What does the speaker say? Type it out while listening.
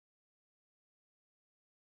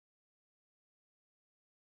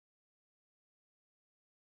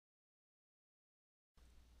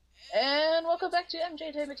And welcome back to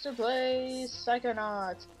MJ Mixer Plays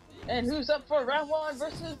Psychonauts. And who's up for round 1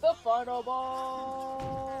 versus the final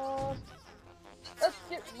boss? Let's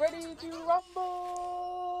get ready to rumble!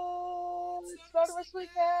 It's not a wrestling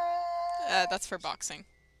match! That's for boxing.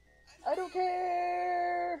 I don't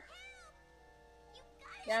care!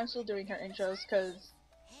 Yeah, I'm still doing her intros, because,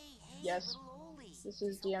 yes, this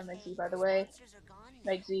is DM Megzy, by the way.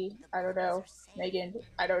 Megzy, I don't know. Megan,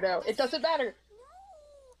 I don't know. It doesn't matter!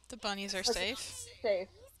 The bunnies are safe. Safe.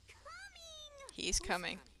 He's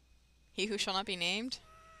coming. He who shall not be named?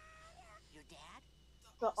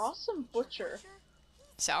 The awesome butcher.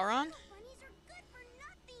 Sauron?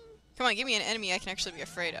 Come on, give me an enemy I can actually be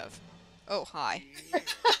afraid of. Oh, hi.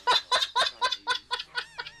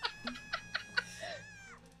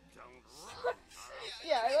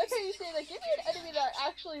 Yeah, I like how you say that. Give me an enemy that I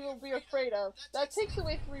actually will be afraid of. That takes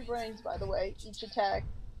away 3 brains, by the way, each attack.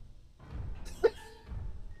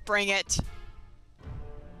 Bring it!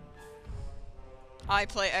 I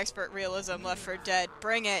play expert realism, Left 4 Dead.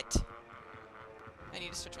 Bring it! I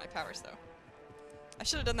need to switch my powers, though. I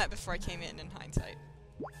should have done that before I came in hindsight.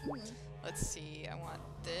 Let's see, I want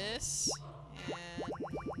this, and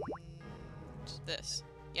this.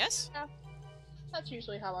 Yes? Yeah, that's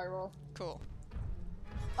usually how I roll. Cool.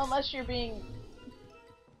 Unless you're being...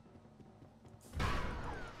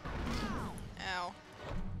 Ow.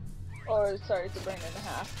 Or, sorry, to bring it in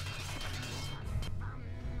half.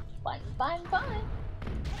 Fine, fine, fine.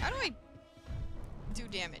 How do I do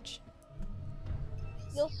damage?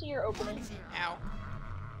 You'll see your opening. Ow.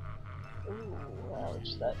 Ooh,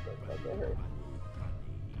 ouch, that did hurt.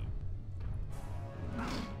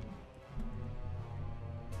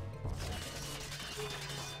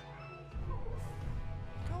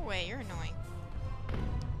 Go away, you're annoying.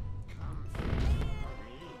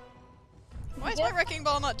 Why is my wrecking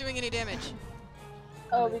ball not doing any damage?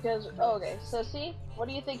 Oh, because... Oh, okay, so see? What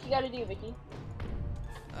do you think you gotta do, Mickey?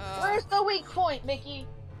 Where's the weak point, Mickey?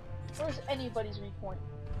 Where's anybody's weak point?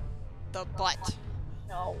 The butt.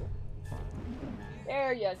 No.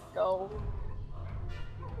 There you go.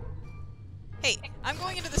 Hey, I'm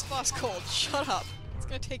going into this boss cold. Shut up. It's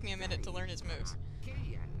gonna take me a minute to learn his moves.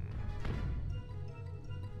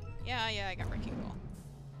 Yeah, I got wrecking ball.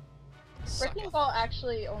 Wrecking ball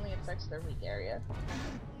actually only affects their weak area.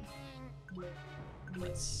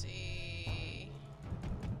 Let's see.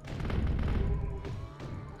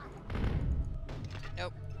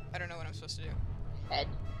 Nope. I don't know what I'm supposed to do. Head.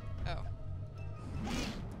 Oh.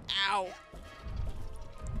 Ow!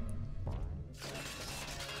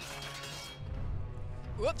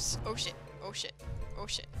 Whoops! Oh shit! Oh shit! Oh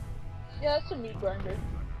shit! Yeah, that's a meat grinder.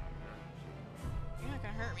 You're not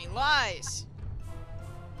gonna hurt me. Lies!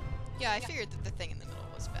 Yeah, I figured that the thing in the middle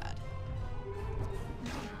was bad.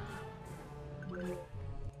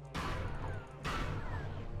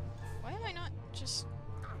 Why am I not just...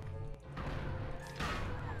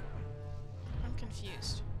 I'm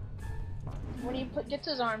confused. When he gets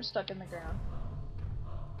his arm stuck in the ground.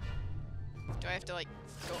 Do I have to, like,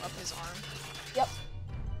 go up his arm? Yep.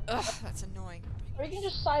 Ugh, that's annoying. Or you can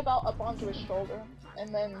just side out up onto his shoulder,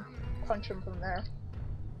 and then punch him from there.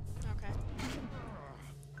 Okay.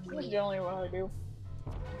 That's generally what I do.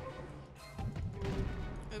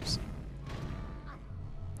 Oops.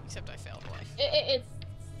 Except I failed life. It's...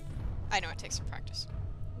 I know it takes some practice.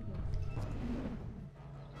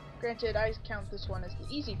 Granted, I count this one as the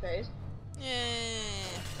easy phase. Yeah.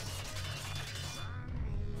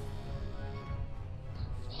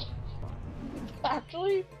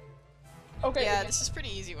 Actually? Okay. Yeah, this is pretty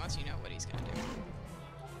easy once you know what he's gonna do.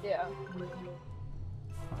 Yeah.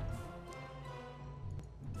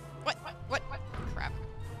 What? Crap.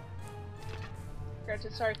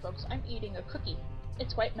 Granted, sorry folks, I'm eating a cookie.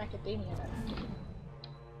 It's white macadamia nut.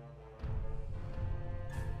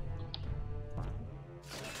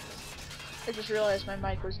 I just realized my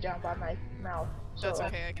mic was down by my mouth. So That's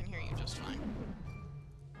okay, I can hear you just fine.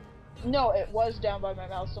 No, it was down by my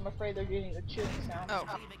mouth, so I'm afraid they're getting the chewing sound. Oh,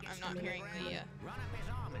 I'm not hearing the,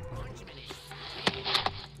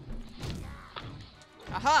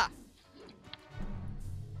 Aha!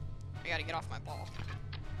 I gotta get off my ball.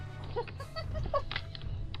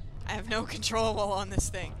 I have no control while on this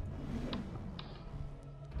thing.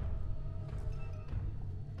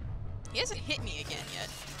 He hasn't hit me again yet.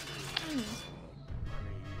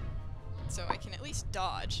 So I can at least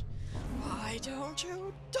dodge. Why don't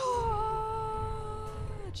you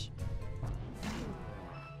dodge?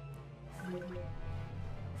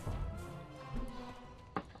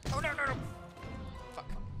 Oh no! Fuck.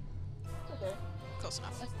 It's okay. Close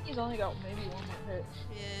enough. I think he's only got maybe one more hit.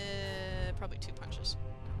 Yeah, probably 2 punches.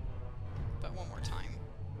 But one more time.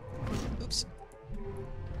 Oops.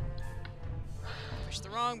 Pushed the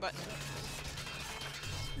wrong button.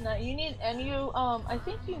 No, you need, and you, I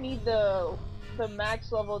think you need the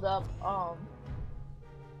max leveled up,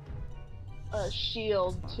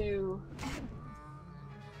 shield to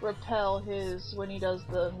repel his, when he does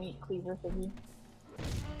the meat cleaver thingy.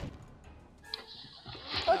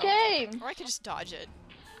 Okay! Or I could just dodge it.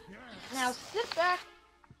 Now sit back,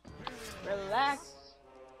 relax,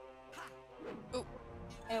 Ooh.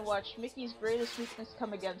 and watch Mickey's greatest weakness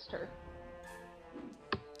come against her.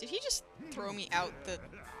 Did he just throw me out the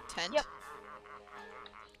tent? Yep.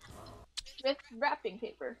 With wrapping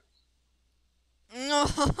paper. No,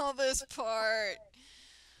 this part.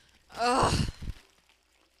 Ugh. What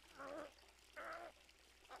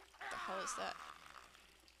the hell is that?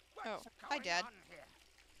 Oh, hi, Dad.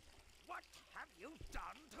 What have you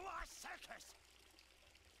done to our circus?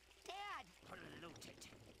 Dad! Polluted.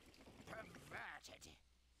 Perverted.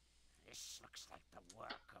 This looks like the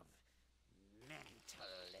work of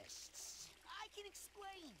mentalists. I can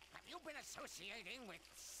explain. Have you been associating with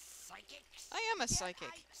psychics? I am a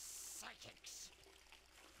psychic. Psychics.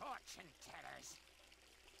 Fortune tellers.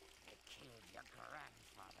 They killed your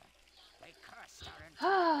grandfather. They cursed our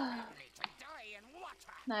entire family to die in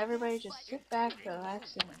water. Now everybody just sit back,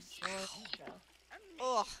 relax, and enjoy the show.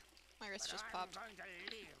 Ugh, my wrist just popped. I'm going to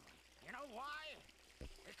leave. You know why?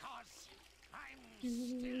 Because I'm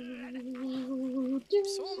still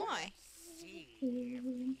So am I. see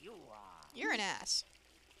you are. You're an ass.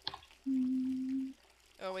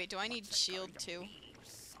 Oh wait, do I need shield too?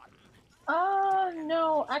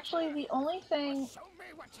 No, actually the only thing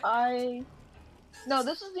no,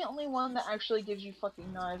 this is the only one that actually gives you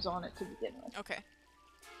fucking knives on it to begin with. Okay.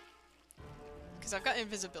 Because I've got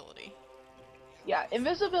invisibility. Yeah,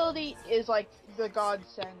 invisibility is like the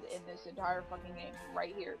godsend in this entire fucking game,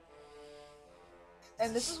 right here.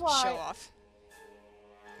 And this is why... Show off.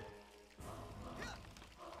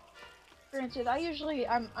 Granted, I'm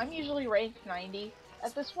usually ranked 90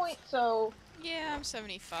 at this point, so... Yeah, I'm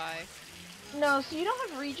 75. No, so you don't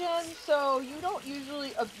have regen, so you don't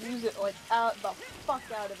usually abuse it like the fuck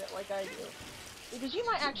out of it like I do. Because you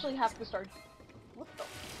might actually have to start... What the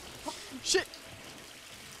fuck? Shit!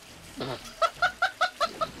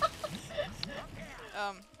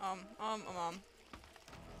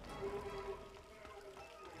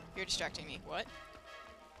 You're distracting me. What?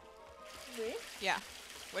 Me? Yeah.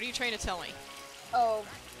 What are you trying to tell me? Oh.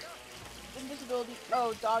 Invisibility.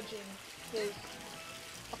 Oh, dodging his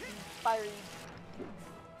fucking fiery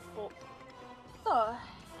bolt. How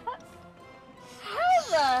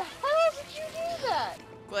the hell did you do that?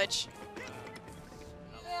 Glitch.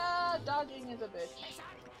 Yeah, dodging is a bitch.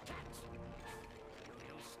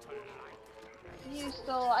 You used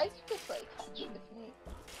to like to play catch with me.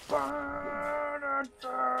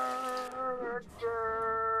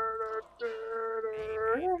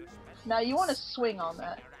 Now you want to swing on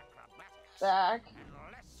that. Back.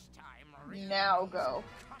 Now go.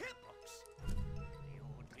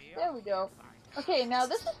 There we go. Okay, now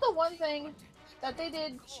this is the one thing that they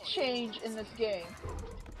did change in this game.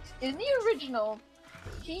 In the original,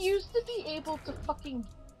 he used to be able to fucking...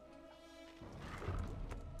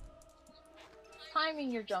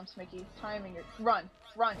 Timing your jumps, Mickey. Timing your... Run.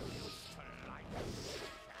 Run.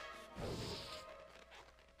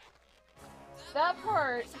 That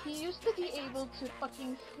part, he used to be able to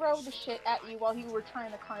fucking throw the shit at you while you were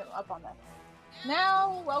trying to climb up on them.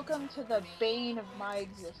 Now, welcome to the bane of my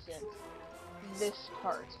existence. This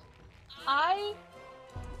part. I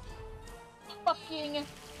fucking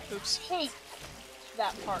hate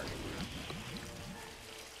that part.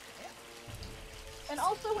 And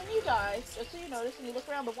also when you die, just so you notice, and you look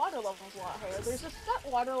around, the water level's a lot higher. There's a set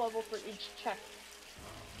water level for each check.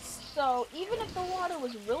 So even if the water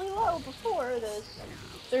was really low before this,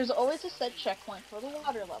 there's always a set checkpoint for the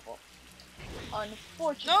water level.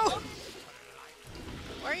 Unfortunately. No!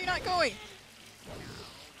 Why are you not going?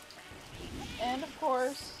 And of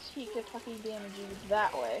course, he could fucking damage you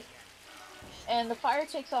that way. And the fire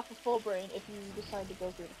takes off a full brain if you decide to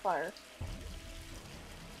go through the fire.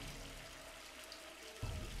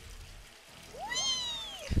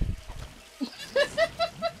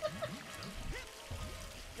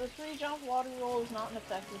 The 3-jump water roll is not an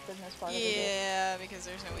effective in this part of the game. Yeah, because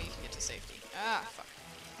there's no way you can get to safety. Ah, fuck.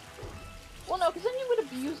 Well, no, because then you would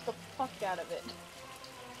abuse the fuck out of it.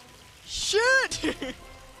 Shit!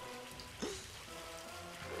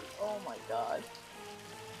 Oh my god.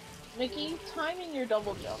 Mickey, timing your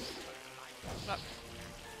double jumps. No.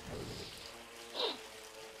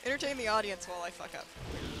 Entertain the audience while I fuck up.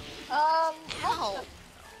 Ow!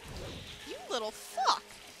 You little fuck!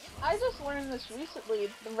 I just learned this recently.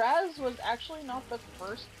 The Raz was actually not the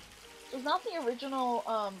first. It was not the original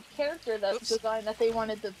character design that they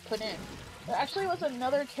wanted to put in. There actually was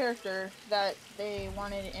another character that they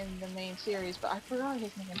wanted in the main series, but I forgot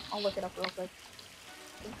his name. I'll look it up real quick.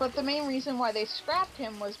 But the main reason why they scrapped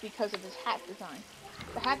him was because of his hat design.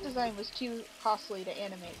 The hat design was too costly to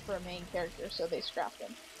animate for a main character, so they scrapped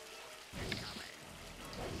him.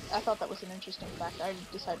 I thought that was an interesting fact. I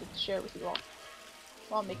decided to share it with you all.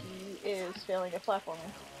 While Mickey is failing at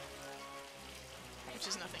platforming. Which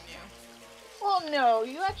is nothing new. Well, no,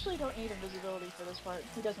 you actually don't need invisibility for this part.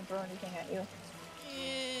 He doesn't throw anything at you.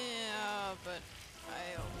 Yeah, but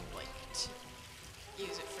I like to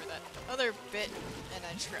use it for that other bit and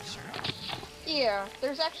then scratch around. Yeah,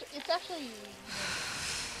 it's actually...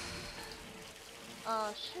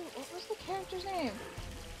 shoot, what was the character's name?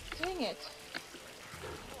 Dang it.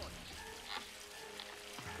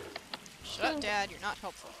 Shut up, Dad, you're not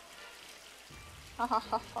helpful. Ha ha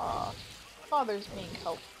ha ha. Father's being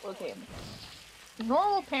helpful. Okay.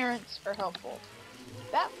 Normal parents are helpful.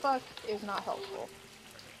 That fuck is not helpful.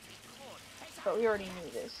 But we already knew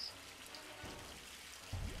this.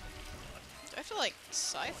 Do I have to like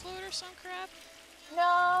side-float or some crap?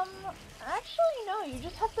 Actually no, you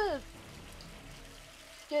just have to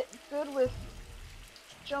get good with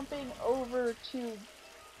jumping over to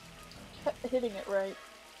hitting it right.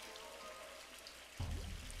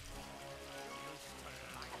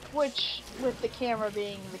 Which, with the camera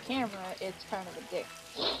being the camera, it's kind of a dick.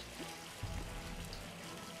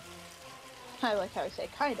 I like how I say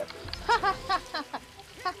kind of.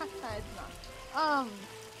 It's not.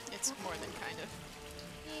 It's more than kind of.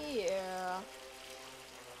 Yeah.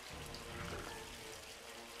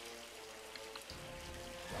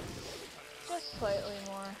 Just slightly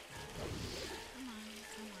more. Come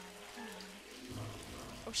on.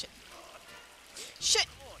 Oh shit. Shit!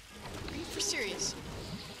 Are you for serious?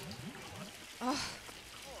 Ugh.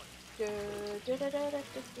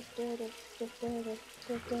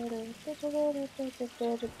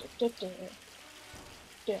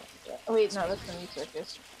 Oh wait, no, that's the meat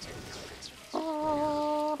circus.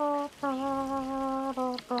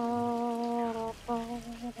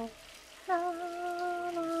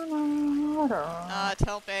 It's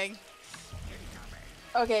helping.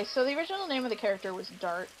 Okay, so the original name of the character was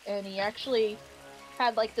Dart, and he actually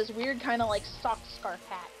had like this weird kind of like sock scarf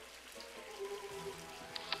hat.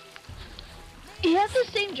 He has the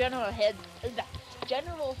same general head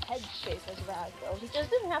shape as Raz, though. He just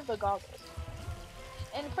didn't have the goggles.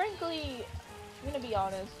 And frankly, I'm gonna be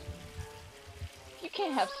honest, you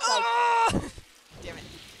can't have sight. Ah! Damn it.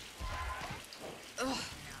 Ugh.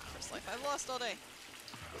 First life I've lost all day.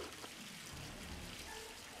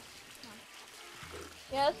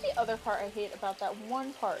 Yeah, that's the other part I hate about that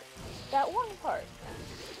one part. That one part.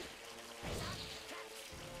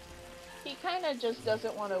 He kinda just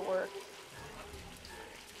doesn't want to work.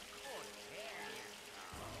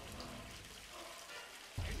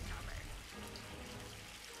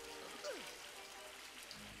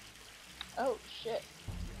 Oh, shit.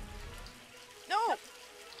 No! What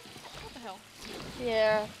the hell?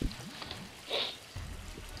 Yeah.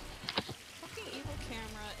 Fucking evil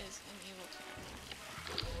camera is an evil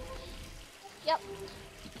camera. Yep.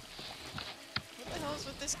 What the hell is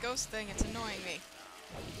with this ghost thing? It's annoying me.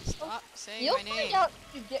 Stop saying You'll my name. find out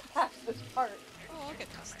if you get past this part. Oh, I'll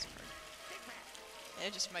get past this part.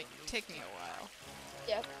 It just might take me a while.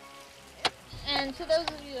 Yep. And to those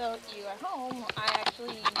of you at home,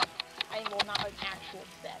 I will not an actual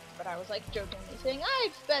bet, but I was like jokingly saying, I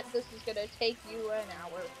expect this is gonna take you an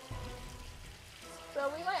hour.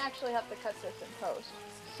 So we might actually have to cut this in post.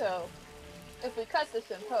 So, if we cut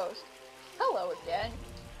this in post, hello again.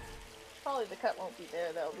 Probably the cut won't be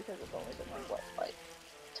there though, because it's only been like, what, like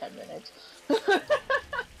 10 minutes.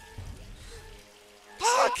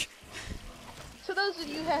 Fuck! To those of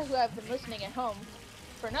you who have been listening at home,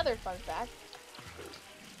 for another fun fact,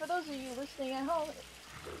 for those of you listening at home,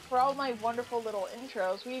 for all my wonderful little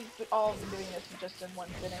intros, we've all been doing this just in one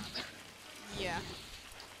sitting. Yeah.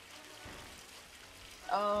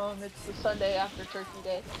 It's the Sunday after Turkey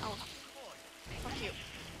Day. Oh. Fuck you.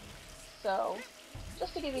 So,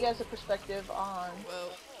 just to give you guys a perspective on...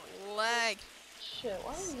 Whoa. Lag. Shit,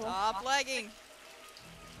 why are you... Stop lagging.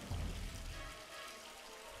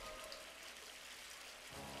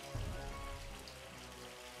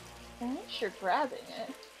 Thanks, you're grabbing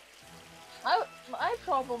it. My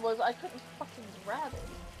problem was I couldn't fucking grab it.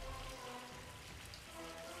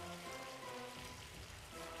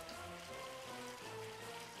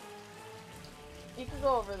 You can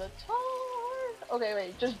go over the top. Okay,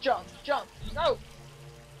 wait, just jump, go!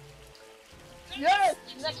 Yes!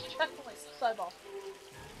 Next checkpoint! Sideball.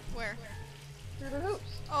 Where? Through the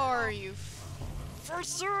hoops. Are you for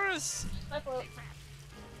serious? Side float.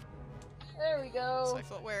 There we go. Side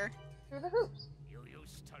float where? Through the hoops. You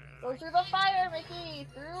used to Go like through the fire, Mickey!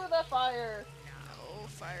 Through the fire! Oh,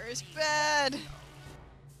 fire is bad.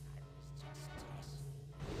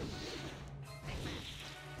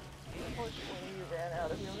 Unfortunately, you ran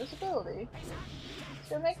out of your invisibility. It's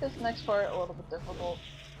gonna make this next part a little bit difficult.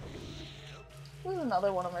 This is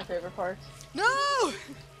another one of my favorite parts. No!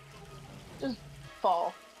 Just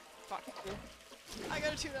fall. Fuck. I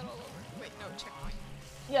gotta do that all over. Wait, no, checkpoint.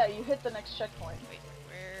 Yeah, you hit the next checkpoint. Wait,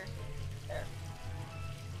 where? There.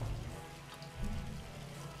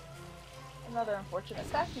 Another unfortunate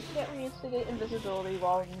fact, you can't reinstigate invisibility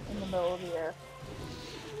while in the middle of the air.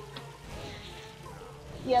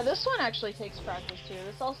 Yeah, this one actually takes practice too.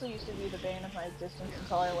 This also used to be the bane of my existence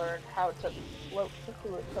until I learned how to float the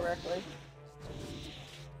fluid correctly.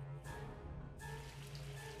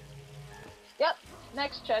 Yep,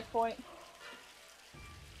 next checkpoint.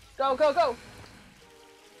 Go, go, go!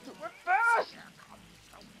 Do it fast!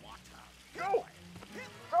 Go!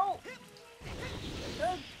 Go!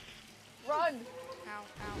 Just run! Ow, ow, ow,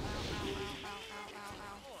 ow, ow, ow, ow,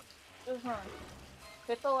 ow, Just run.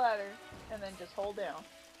 Hit the ladder, and then just hold down.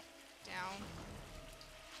 Down.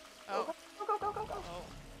 Oh. Go, go, go, go, go,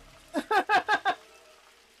 Oh.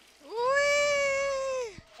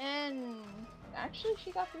 Whee! And actually,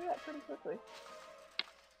 she got through that pretty quickly.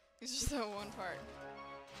 It's just that one part.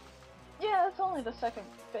 Yeah, that's only the second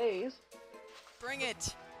phase. Bring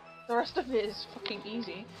it! The rest of it is fucking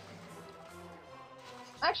easy.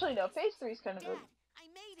 Actually, no, phase 3 is kind of a I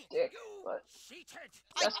made it. dick, but Cheated.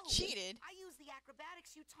 I Yes. cheated! I used the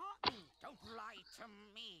acrobatics you taught me. Don't lie to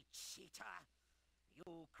me, cheater.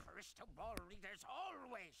 You crystal ball readers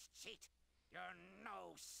always cheat. You're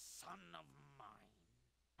no son of mine.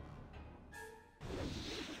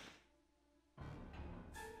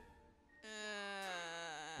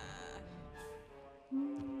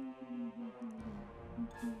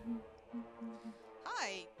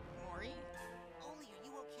 Hi, Maury. Ollie, are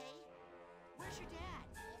you okay? Where's your dad?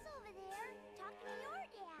 He's over there, talking to your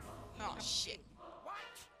dad. Oh, shit.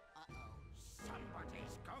 What? Uh-oh.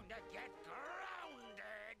 Somebody's going to get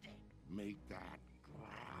grounded. Make that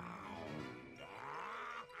ground.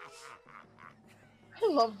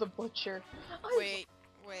 I love the butcher. Wait,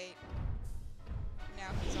 wait. Now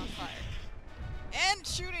he's on fire. And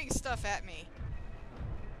shooting stuff at me.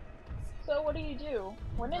 So what do you do?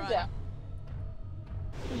 When in Run. doubt?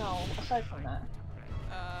 No, aside from that.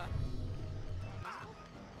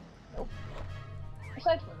 Nope.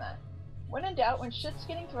 Aside from that. When in doubt, when shit's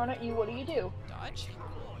getting thrown at you, what do you do? Dodge?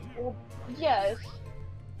 Well, yes.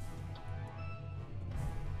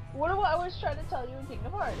 What do I always try to tell you in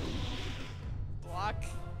Kingdom Hearts? Block,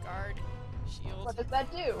 guard, shield. What does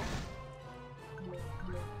that do?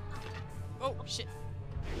 Oh, shit.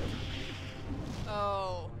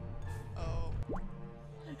 Oh. Oh.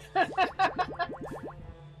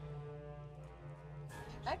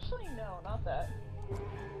 Actually, no, not that.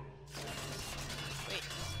 Wait.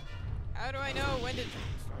 How do I know when to...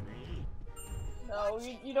 No,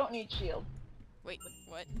 you don't need shield. Wait,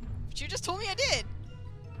 what? But you just told me I did!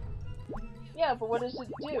 Yeah, but what does it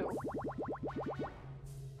do?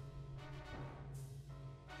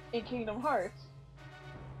 In Kingdom Hearts?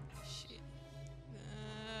 Shit.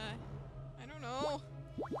 I don't know.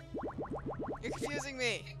 You're confusing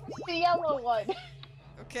me. The yellow one!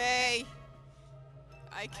 Okay.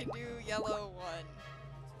 I can do yellow one.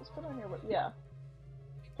 Let's put on here, yeah.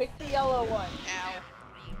 Pick the yellow one. Ow.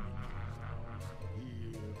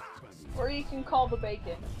 Or you can call the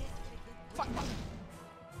bacon. Fuck.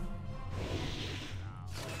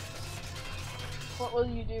 What will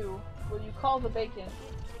you do? Will you call the bacon?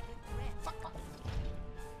 Fuck.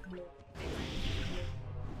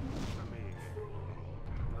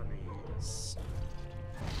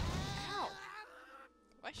 Ow.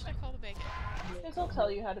 Why should I call the bacon? Because he'll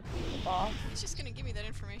tell you how to beat the boss. He's just gonna give me that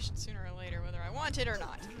information sooner or later, whether I want it or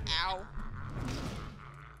not. Ow.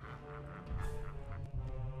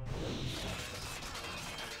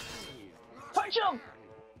 Punch him!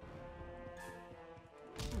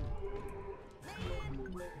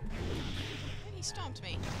 And he stomped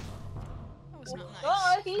me. That was not nice.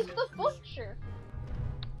 Oh, he's the butcher!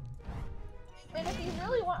 And if you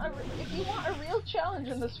really want if you want a real challenge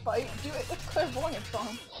in this fight, do it with clairvoyance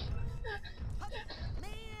on.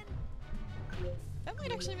 That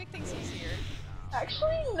might actually make things easier.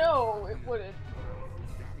 Actually, no, it wouldn't.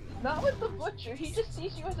 Not with the butcher. He just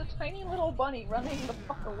sees you as a tiny little bunny running the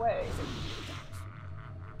fuck away.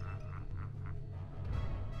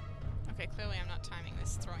 Okay, clearly I'm not timing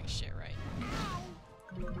this throwing shit right.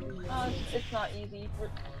 It's not easy.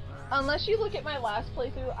 Unless you look at my last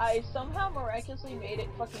playthrough, I somehow miraculously made it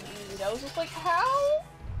fucking easy. And I was just like, how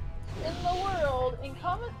in the world, in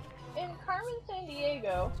Carmen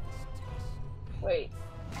Sandiego, wait,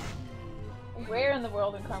 where in the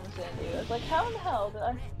world in Carmen Sandiego? It's like, how in the hell did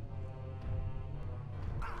I...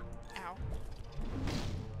 Ow.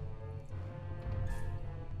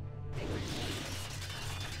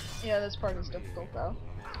 Yeah, this part is difficult though.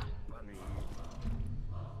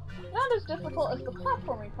 Not as difficult as the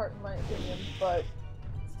platforming part in my opinion, but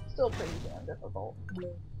still pretty damn difficult.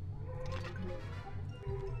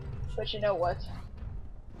 But you know what?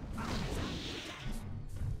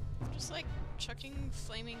 Just like chucking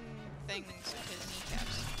flaming things at his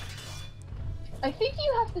kneecaps. I think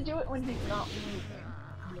you have to do it when he's not moving.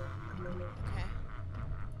 Okay.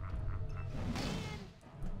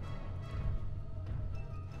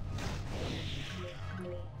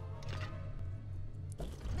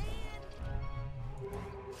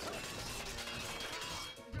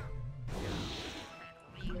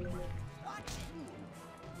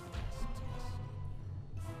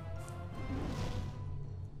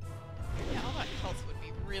 Yeah, all that health would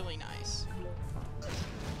be really nice.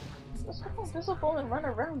 Just go invisible and run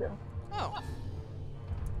around him. Oh.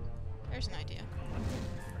 There's an idea.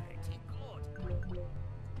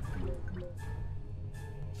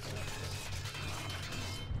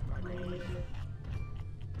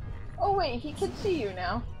 Oh wait, he can see you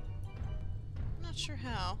now. I'm not sure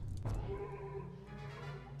how.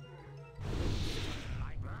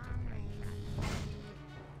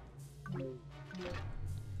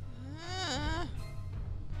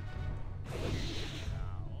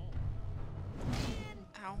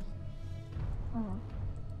 Ow. Mhm.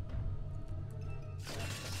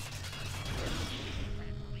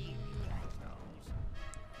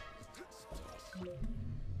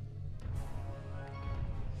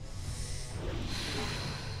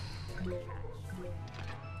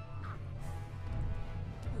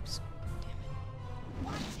 Oops. Damn it.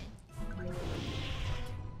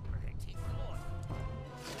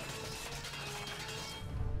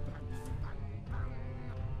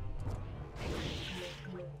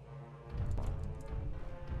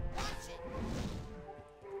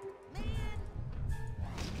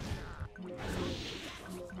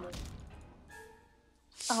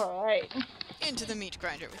 Alright. Into the meat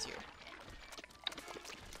grinder with you.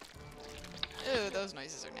 Ew, those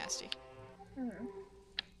noises are nasty. Mhm.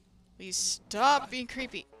 Please stop being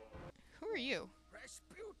creepy. Who are you?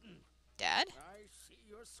 Rasputin, Dad? I see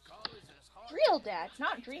your skull is as hard Real as dad,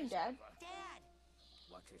 not dream dad. Dad,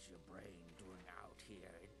 What is your brain doing out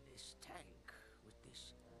here in this tank with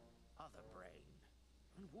this other brain?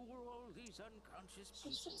 And who are all these unconscious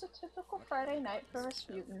people? It's just a typical What Friday have night for got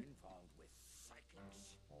Rasputin. himself involved with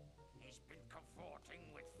psychics? He's been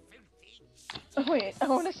cavorting with filthy Oh wait, I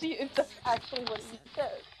want to see if that's actually what he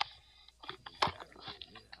says. Is that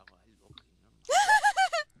really how I look in your mind?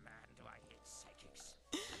 Man, do I hate psychics.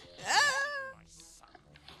 My son.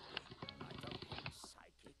 I don't hate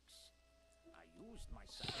psychics. I used my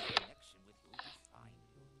psychic connection with you to find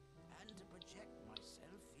you and to project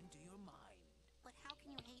myself into your mind. but how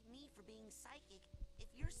can you hate me for being psychic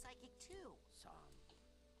if you're psychic too? Son,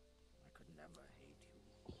 I could never hate you.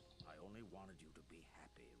 I only wanted you to be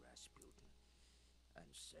happy, Rasputin. And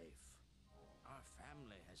safe. Our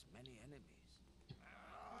family has many enemies.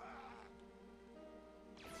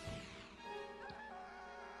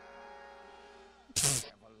 I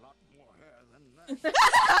have a lot more hair than that.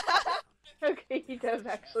 Okay, he does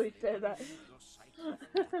actually say that. Your psychic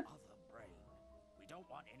other brain. We don't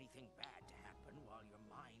want anything bad to happen while your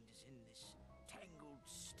mind is in this tangled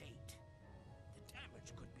state. The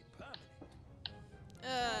damage could be permanent.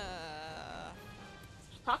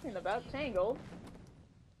 Talking about Tangled.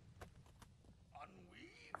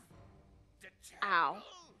 Unweave? Ow.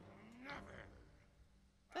 Never.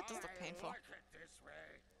 That does look painful. I like it this way.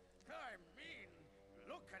 I mean,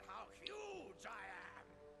 look at how huge I am.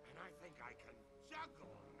 And I think I can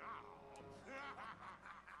juggle now.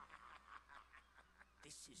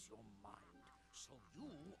 This is your mind, so you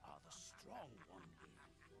are the strong one here.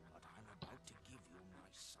 But I'm about to give you my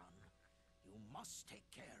son. You must take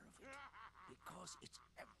care of it, because it's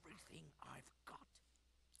everything I've got.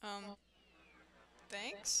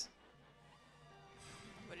 Thanks?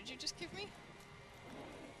 What did you just give me?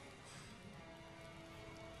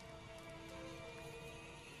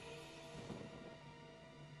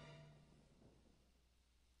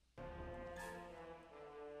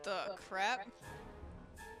 The crap?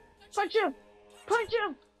 Punch him! Punch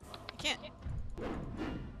him! I can't.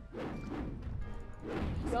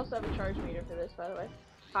 You also have a charge meter for this, by the way.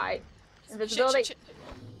 Hi. Shit, Invisibility. shit, shit.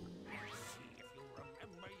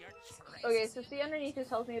 Okay, so see underneath his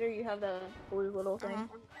health meter, you have the blue little thing.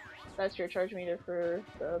 That's your charge meter for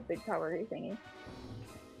the big power thingy.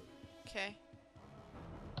 Okay.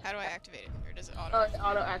 How do I activate it? Or does it Oh, auto? it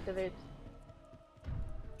auto activates.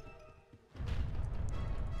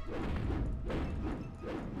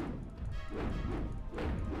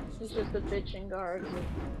 He's just a bitch in guards.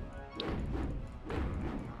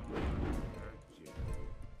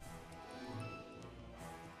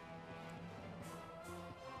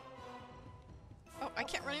 Oh, I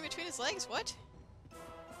can't run in between his legs. What?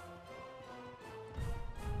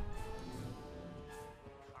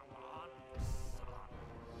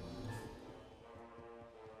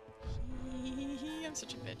 I'm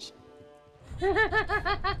such a bitch.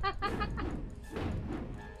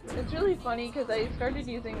 It's really funny because I started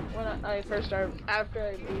using when I first started after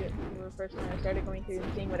I beat it for the first time. I started going through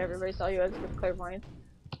and seeing what everybody saw you as with clairvoyance.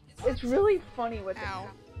 It's really funny what. Ow.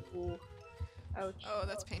 Ooh. Ouch. Oh,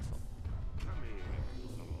 that's painful. Come here,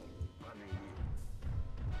 little bunny.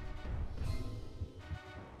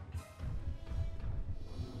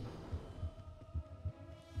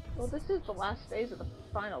 Well, this is the last phase of the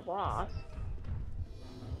final boss.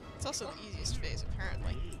 It's also the easiest phase,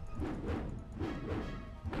 apparently.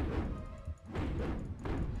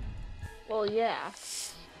 Well, yeah.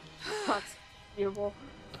 That's beautiful.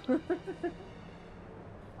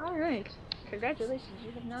 Alright. Congratulations,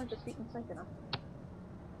 you have now just beaten Psychonauts.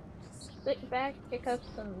 Sit back, pick up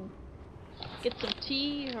some... get some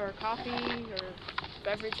tea, or coffee, or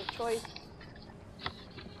beverage of choice.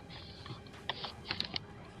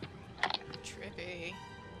 Trippy.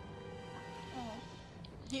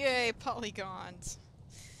 Yay, polygons.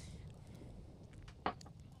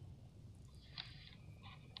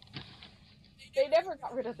 They never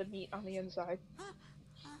got rid of the meat on the inside.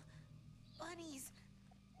 Bunnies!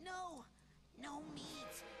 No! No meat!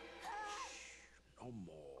 No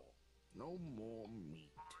more. No more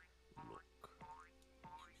meat. Look.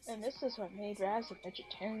 And this is what made Raz a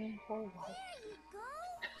vegetarian for life. There you go.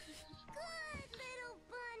 Good little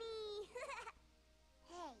bunny.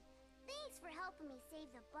 Hey, thanks for helping me save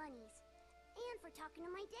the bunnies. And for talking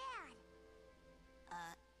to my dad.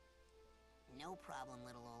 No problem,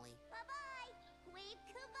 little Oli. Bye-bye. Wave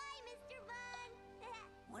goodbye, Mr. Bun.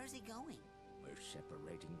 Where's he going? We're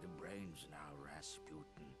separating the brains now,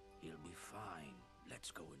 Rasputin. He'll be fine.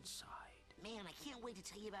 Let's go inside. Man, I can't wait to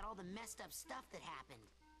tell you about all the messed up stuff that happened.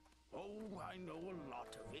 Oh, I know a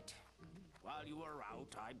lot of it. While you were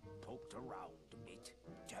out, I poked around a bit.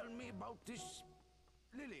 Tell me about this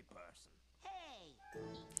Lily person. Hey!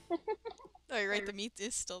 Oh, you're right, the meat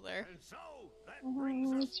is still there. And so, that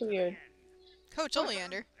brings us It's to weird. the end. Coach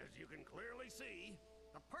Oleander. As you can clearly see,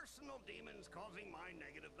 the personal demons causing my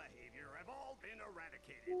negative behavior have all been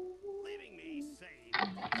eradicated, leaving me sane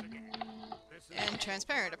once again. This is And all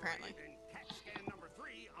transparent, apparently. in CAT scan number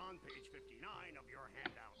 3 on page 59 of your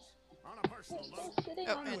handouts. On a personal Still note, sitting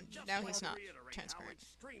Oh, on and the... just now want he's to not reiterate transparent.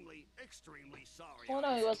 how extremely sorry Well,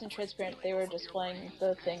 no, he wasn't transparent. They were displaying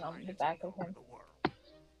the thing on the back of him.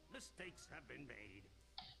 Mistakes have been made.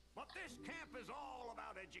 But this camp is all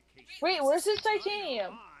about education. Wait, where's his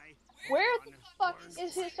titanium? Where the fuck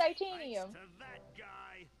is his titanium? To that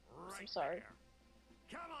guy right I'm sorry. there.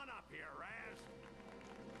 Come on up here, Raz.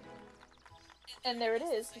 And there it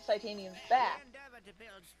is, the titanium's back.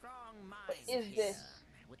 What is this?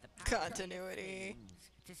 Continuity.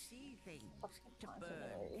 To see things, to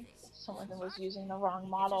Continuity. burn things. Someone was using the wrong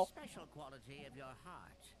model. It's a special quality of your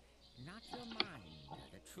heart, not your mind,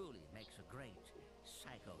 that truly makes a great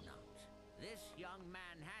psychonaut. This young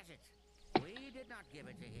man has it. We did not give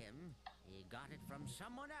it to him. He got it from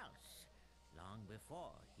someone else, long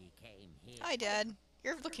before he came here. Hi, Dad.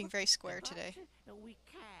 You're looking very square today. But we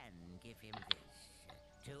can give him this,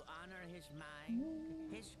 to honor his mind,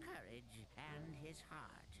 his courage, and his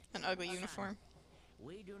heart. An ugly uniform.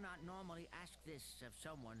 We do not normally ask this of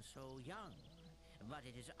someone so young, but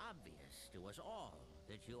it is obvious to us all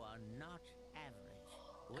that you are not average.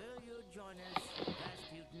 Will you join us,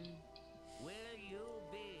 Rasputin? Will you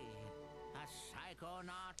be a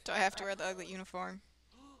psychonaut? Do I have to wear the ugly uniform?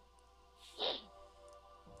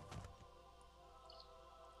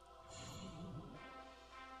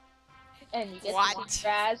 And you get What? to see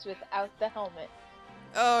Raz without the helmet.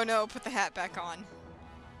 Oh no, put the hat back on.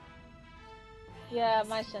 Yeah,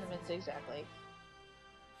 my sentiments exactly.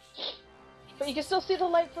 But you can still see the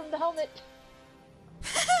light from the helmet.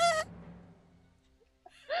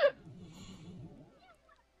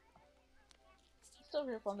 Still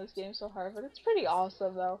rip on this game so hard, but it's pretty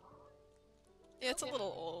awesome though. Yeah, it's a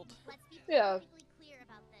little old. Let's be Yeah. perfectly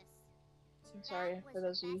I'm sorry for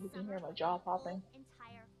those of you who can hear my jaw popping.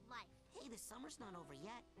 Entire life. Hey, the summer's not over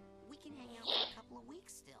yet. We can hang out for a couple of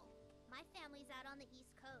weeks still. My family's out on the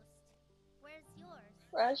East Coast. Where's yours?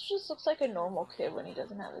 Raj just looks like a normal kid when he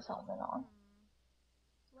doesn't have his helmet on.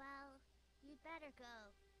 Well, you'd better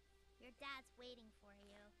go. Your dad's waiting for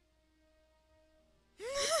you.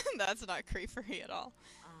 That's not creepery at all.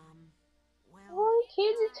 Well, he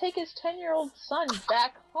had to take his 10-year-old son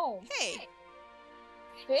back home. Hey!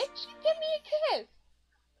 Bitch, give me a kiss!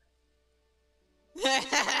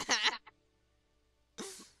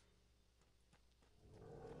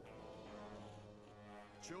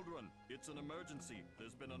 Children, it's an emergency.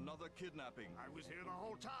 There's been another kidnapping. I was here the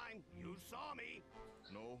whole time. You saw me.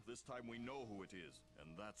 No, this time we know who it is,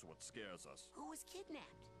 and that's what scares us. Who was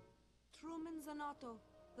kidnapped? Truman Zanotto,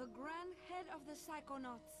 the grand head of the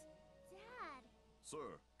Psychonauts. Dad!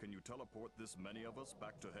 Sir, can you teleport this many of us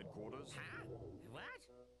back to headquarters? Huh? What?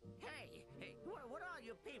 Hey, what are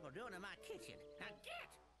you people doing in my kitchen? Now get!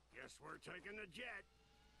 Guess we're taking the jet.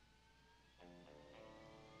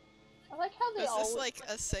 I like how they Is all this like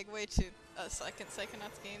a segue to a second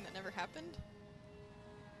Psychonauts game that never happened?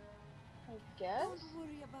 I guess? Don't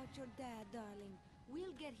worry about your dad, darling.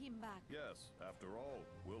 We'll get him back. Yes, after all,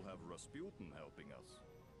 we'll have Rasputin helping us.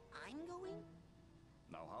 I'm going?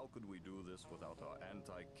 Now how could we do this without our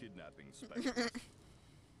anti-kidnapping specialist?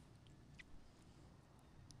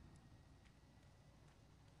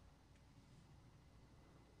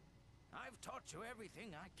 I've taught you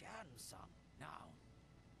everything I can, son. Now,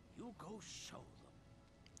 you go show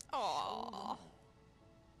them. Aww.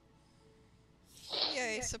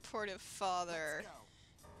 Yay, supportive father.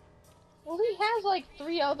 Well, he has like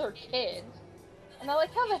 3 other kids. And I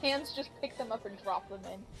like how the hands just pick them up and drop them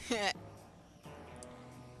in.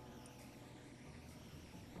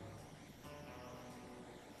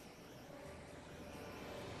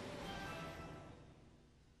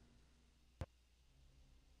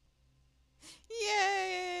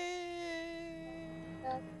 Yay! Da,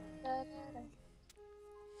 da, da, da.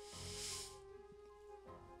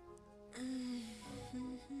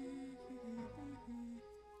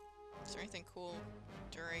 Is there anything cool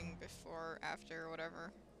during, before, after,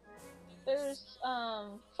 whatever? There's,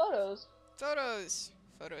 photos. Photos!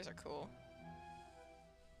 Photos are cool.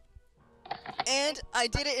 And I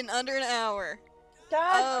did it in under an hour.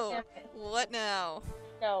 God Oh, damn it. what now?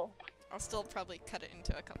 No. I'll still probably cut it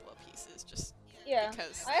into a couple of pieces, just Yeah.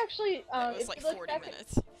 because I actually, it was if like you look 40 back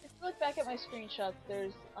minutes. If you look back at my screenshots,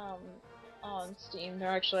 there's, on Steam,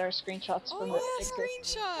 there actually are screenshots Oh from yeah, the exist.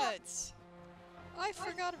 screenshots! I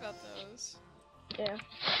forgot about those. Yeah.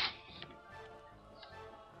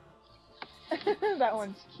 That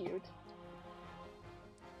one's cute.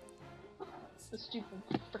 The stupid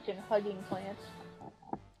freaking hugging plant.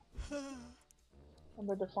 And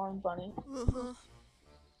the deformed bunny.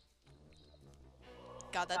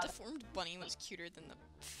 God, that deformed bunny was cuter than the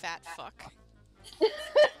fat fuck.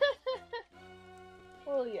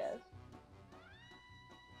 Well, yes.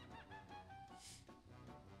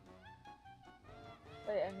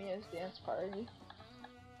 Oh yeah, Mia's dance party.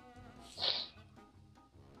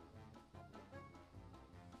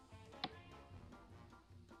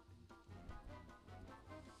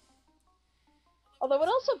 Although what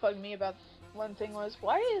also bugged me about one thing was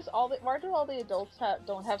why do all the adults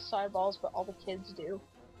don't have eyeballs but all the kids do?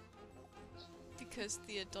 Because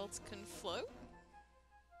the adults can float?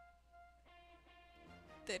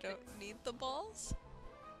 They don't need the balls?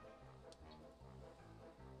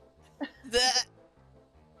 That.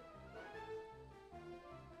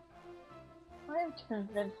 I am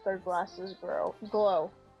convinced their glasses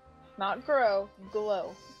glow. Not grow,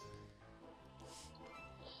 glow.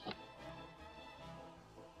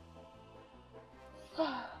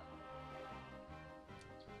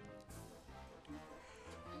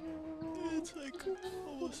 It's like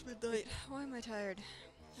almost midnight. Why am I tired?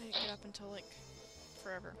 I didn't get up until like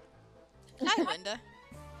forever. Hi, Linda.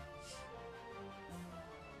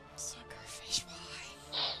 Suckerfish pie.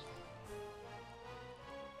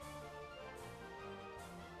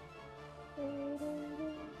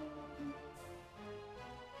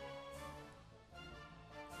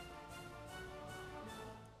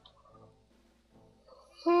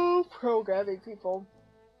 Oh, programming people.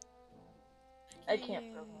 I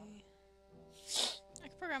can't program. I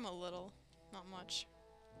can program a little, not much.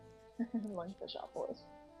 Like the shop was.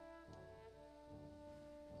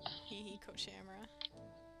 Hee hee, Coach Amara.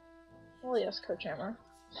 Well, yes, Coach Hammer.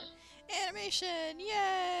 Animation!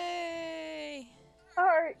 Yay!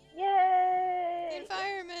 Art! Yay!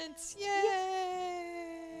 Environments!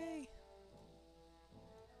 Yay!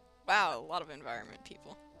 Wow, a lot of environment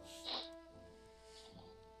people.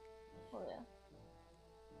 Oh yeah.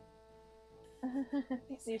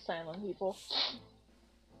 These silent people.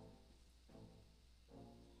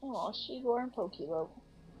 Oh, Shigor and Pokelope.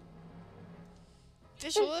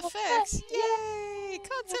 Visual effects! Yay!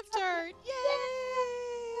 Concept art!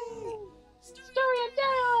 Yay! Story and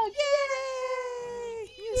dialogue! Yay!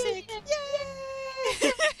 Music!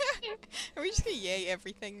 Yay! Are we just gonna yay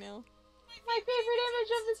everything now? My favorite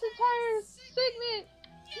image of this entire segment!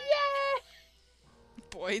 Yay!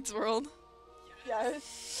 Boyd's World?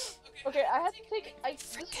 Yes. Okay, I had to take.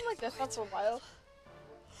 This was like this one for a while.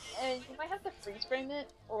 And you might have to freeze frame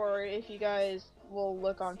it, or if you guys will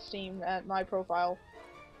look on Steam at my profile,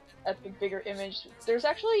 at the bigger image, there's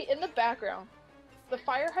actually, in the background, the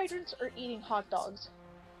fire hydrants are eating hot dogs.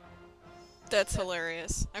 That's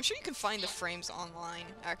hilarious. I'm sure you can find the frames online,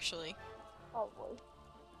 actually. Probably.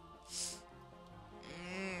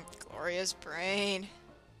 Gloria's brain.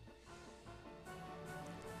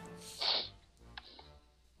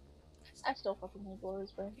 I still fucking hate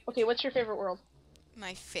Gloria's brain. Okay, what's your favorite world?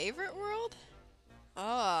 My favorite world?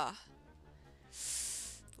 Ah.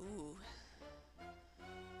 Ooh.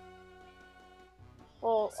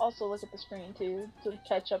 Well, also look at the screen too, to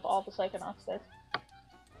catch up all the Psychonauts there.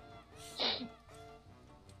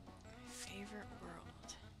 Favorite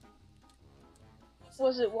world?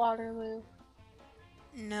 Was it Waterloo?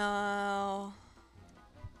 No.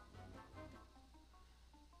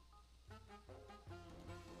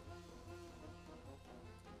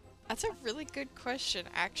 That's a really good question,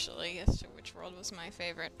 actually, as to which world was my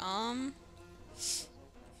favorite.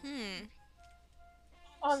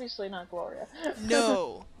 Obviously not Gloria.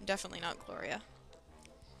 No, definitely not Gloria.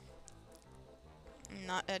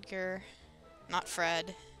 Not Edgar. Not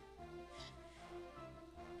Fred.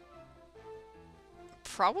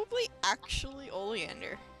 Probably actually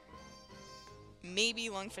Oleander. Maybe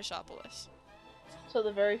Lungfishopolis. So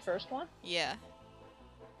the very first one? Yeah.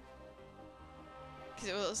 Because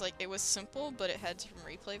it was like, it was simple, but it had some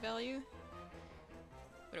replay value.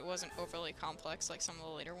 But it wasn't overly complex like some of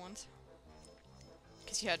the later ones.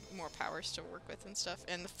 Because you had more powers to work with and stuff.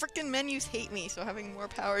 And the frickin' menus hate me, so having more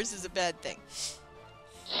powers is a bad thing.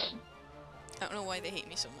 I don't know why they hate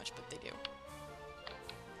me so much, but they do.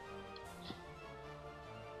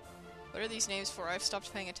 What are these names for? I've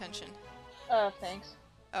stopped paying attention. Thanks.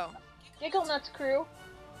 Oh. Giggle Nuts Crew.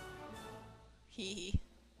 Hee hee.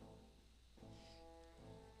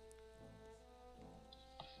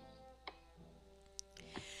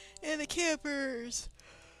 And the campers!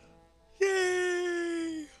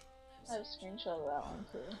 Yay! I have a screenshot of that one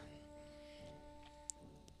too.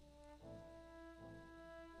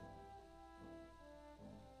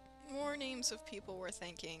 More names of people we're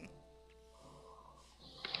thanking.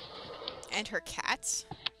 And her cats?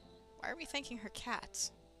 Why are we thanking her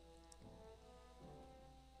cats?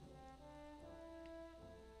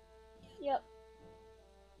 Yep.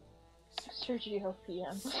 Sergio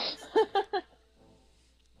PM.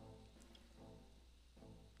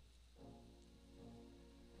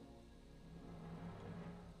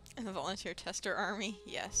 And the volunteer tester army?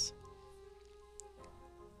 Yes.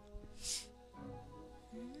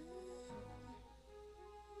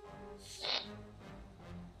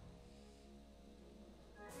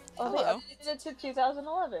 Oh, hello. they updated it to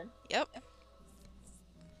 2011. Yep.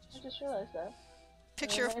 I just realized that.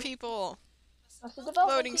 Picture of people. That's the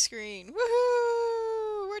development Loading screen.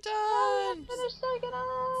 Woohoo! We're done! Finished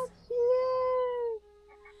Psychonauts!